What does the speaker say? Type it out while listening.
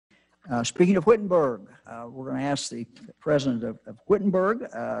Speaking of Wittenberg, we're going to ask the president of Wittenberg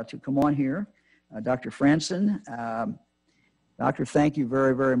to come on here, Dr. Franson. Doctor, thank you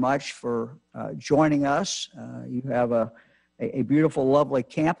very, very much for joining us. You have a beautiful, lovely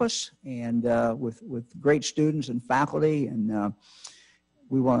campus and with great students and faculty, and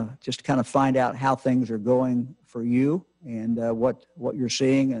we want to just kind of find out how things are going for you and what you're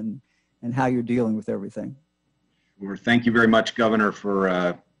seeing and how you're dealing with everything. Well, thank you very much, Governor,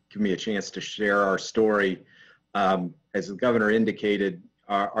 for giving me a chance to share our story. As the Governor indicated,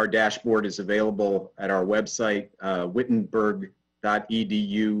 our dashboard is available at our website,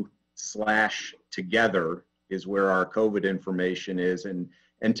 wittenberg.edu/together is where our COVID information is. And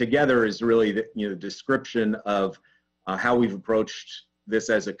together is really the description of how we've approached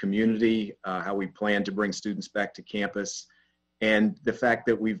this as a community, how we plan to bring students back to campus, and the fact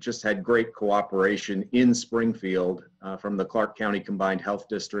that we've just had great cooperation in Springfield from the Clark County Combined Health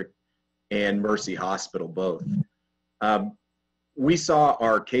District and Mercy Hospital both. We saw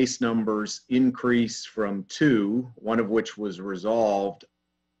our case numbers increase from 2, one of which was resolved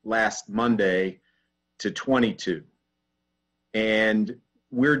last Monday, to 22. And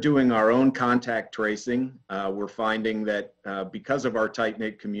we're doing our own contact tracing. We're finding that because of our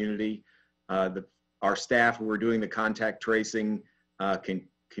tight-knit community, our staff who are doing the contact tracing can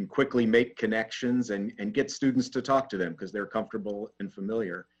quickly make connections and get students to talk to them because they're comfortable and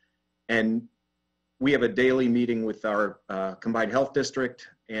familiar. And we have a daily meeting with our Combined Health District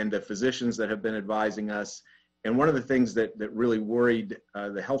and the physicians that have been advising us. And one of the things that really worried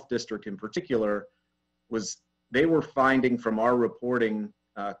the health district in particular was they were finding from our reporting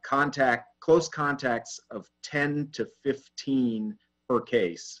close contacts of 10 to 15 per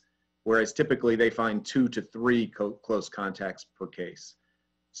case, whereas typically they find 2 to 3 close contacts per case.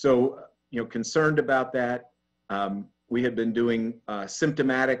 So, concerned about that. We had been doing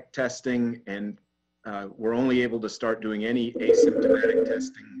symptomatic testing, and we're only able to start doing any asymptomatic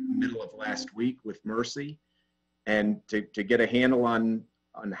testing middle of last week with Mercy. And to get a handle on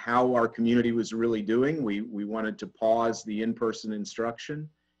how our community was really doing, we wanted to pause the in-person instruction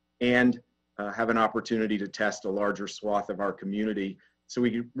and have an opportunity to test a larger swath of our community so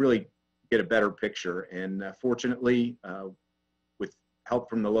we could really get a better picture. And fortunately, with help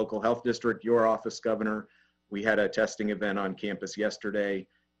from the local health district, your office, Governor, we had a testing event on campus yesterday,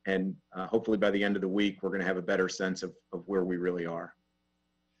 and hopefully by the end of the week, we're going to have a better sense of where we really are.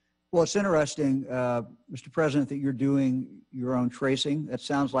 Well, it's interesting, Mr. President, that you're doing your own tracing. That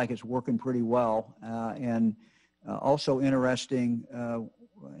sounds like it's working pretty well. And also interesting, I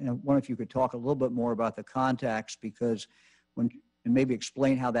wonder if you could talk a little bit more about the contacts, because and maybe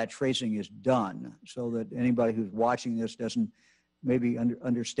explain how that tracing is done so that anybody who's watching this doesn't maybe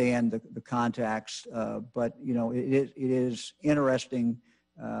understand the contacts. But, it is interesting.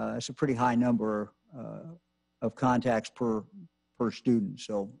 It's a pretty high number of contacts per student.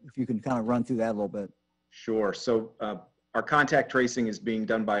 So if you can kind of run through that a little bit. Sure. So our contact tracing is being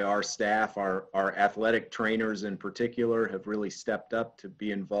done by our staff. Our athletic trainers in particular have really stepped up to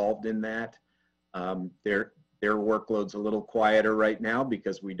be involved in that. Their workload's a little quieter right now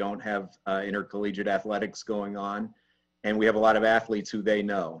because we don't have intercollegiate athletics going on, and we have a lot of athletes who they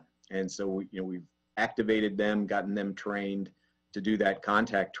know. And so we've activated them, gotten them trained to do that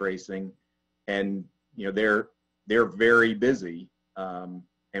contact tracing, and they're very busy.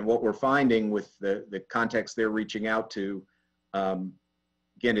 And what we're finding with the contacts they're reaching out to,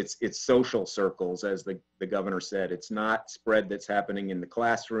 again, it's social circles, as the Governor said. It's not spread that's happening in the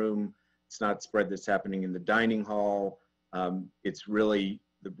classroom. It's not spread that's happening in the dining hall. It's really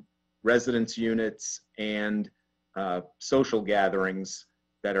the residence units and social gatherings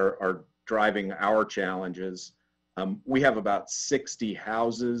that are driving our challenges. We have about 60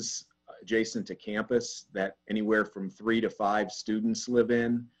 houses adjacent to campus that anywhere from 3 to 5 students live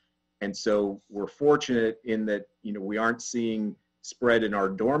in. And so we're fortunate in that, we aren't seeing spread in our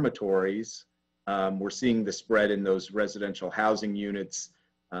dormitories. We're seeing the spread in those residential housing units,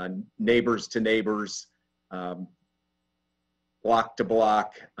 neighbors to neighbors, block to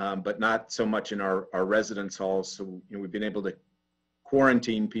block, but not so much in our residence halls. So, we've been able to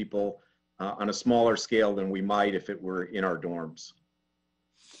quarantine people on a smaller scale than we might if it were in our dorms.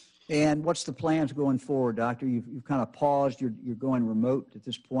 And what's the plans going forward, Doctor? You've kind of paused. You're going remote at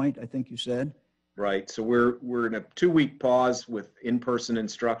this point, I think you said. Right. So we're in a 2-week pause with in-person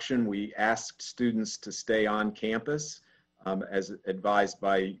instruction. We asked students to stay on campus, as advised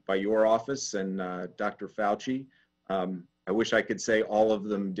by your office and Dr. Fauci. I wish I could say all of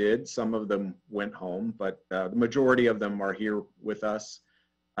them did. Some of them went home, but the majority of them are here with us.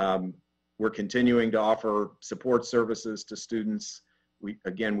 We're continuing to offer support services to students.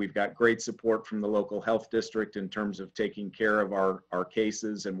 we've got great support from the local health district in terms of taking care of our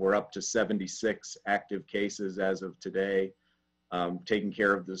cases, and we're up to 76 active cases as of today. Taking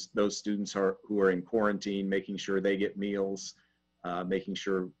care of those students who are in quarantine, making sure they get meals, making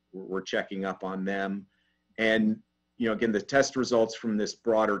sure we're checking up on them. And, you know, again, the test results from this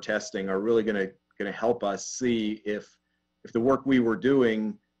broader testing are really going to help us see if the work we were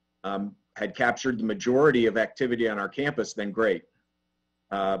doing had captured the majority of activity on our campus, then great.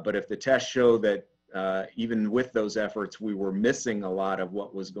 But if the tests show that even with those efforts, we were missing a lot of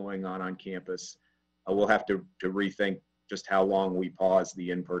what was going on campus, we'll have to rethink just how long we pause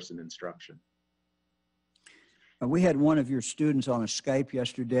the in-person instruction. We had one of your students on a Skype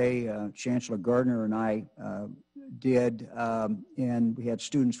yesterday, Chancellor Gardner and I did, and we had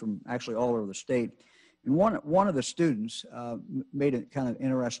students from actually all over the state. And one of the students made a kind of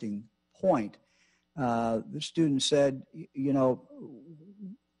interesting point. The student said, you know,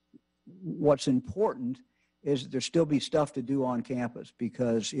 what's important is that there still be stuff to do on campus,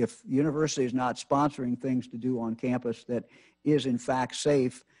 because if the university is not sponsoring things to do on campus that is in fact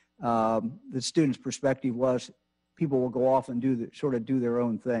safe, the student's perspective was people will go off and do their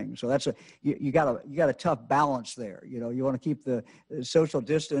own thing. So that's you got a tough balance there. You know, you want to keep the social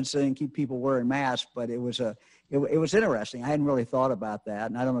distancing, keep people wearing masks, but it was interesting. I hadn't really thought about that,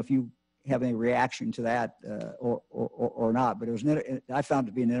 and I don't know if you have any reaction to that or not, but I found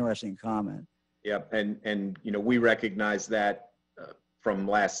it to be an interesting comment. Yep, and you know, we recognize that from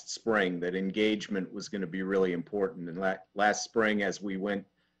last spring, that engagement was going to be really important. And last spring, as we went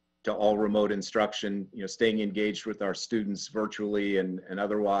to all remote instruction, you know, staying engaged with our students virtually and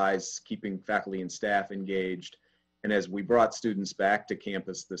otherwise, keeping faculty and staff engaged. And as we brought students back to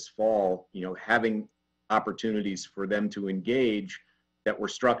campus this fall, you know, having opportunities for them to engage that were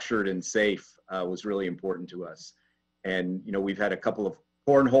structured and safe was really important to us. And, you know, we've had a couple of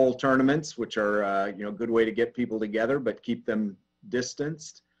cornhole tournaments, which are, you know, a good way to get people together, but keep them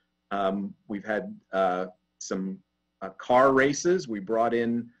distanced. We've had some car races. We brought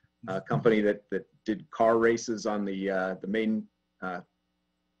in a company that did car races on the main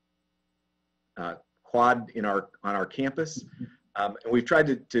quad on our campus. And we've tried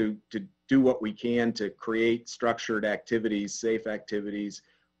to do what we can to create structured activities, safe activities.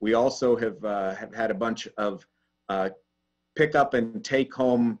 We also have had a bunch of pick up and take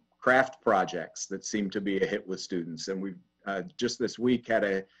home craft projects that seem to be a hit with students. And we've just this week had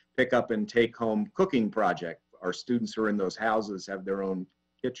a pick up and take home cooking project. Our students who are in those houses have their own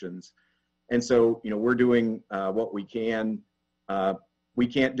kitchens. And so, you know, we're doing what we can. We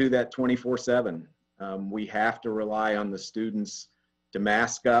can't do that 24/7. We have to rely on the students to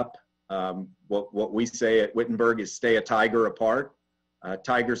mask up. What we say at Wittenberg is stay a tiger apart.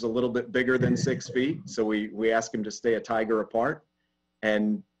 Tiger's a little bit bigger than 6 feet, so we ask him to stay a tiger apart,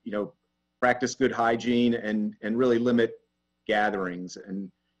 and, you know, practice good hygiene and really limit gatherings.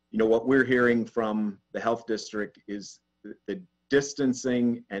 And, you know, what we're hearing from the health district is the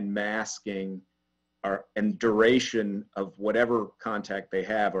distancing and masking and duration of whatever contact they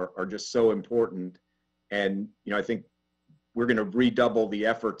have are just so important. And, you know, I think we're going to redouble the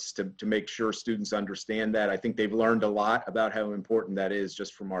efforts to make sure students understand that. I think they've learned a lot about how important that is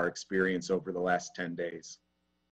just from our experience over the last 10 days.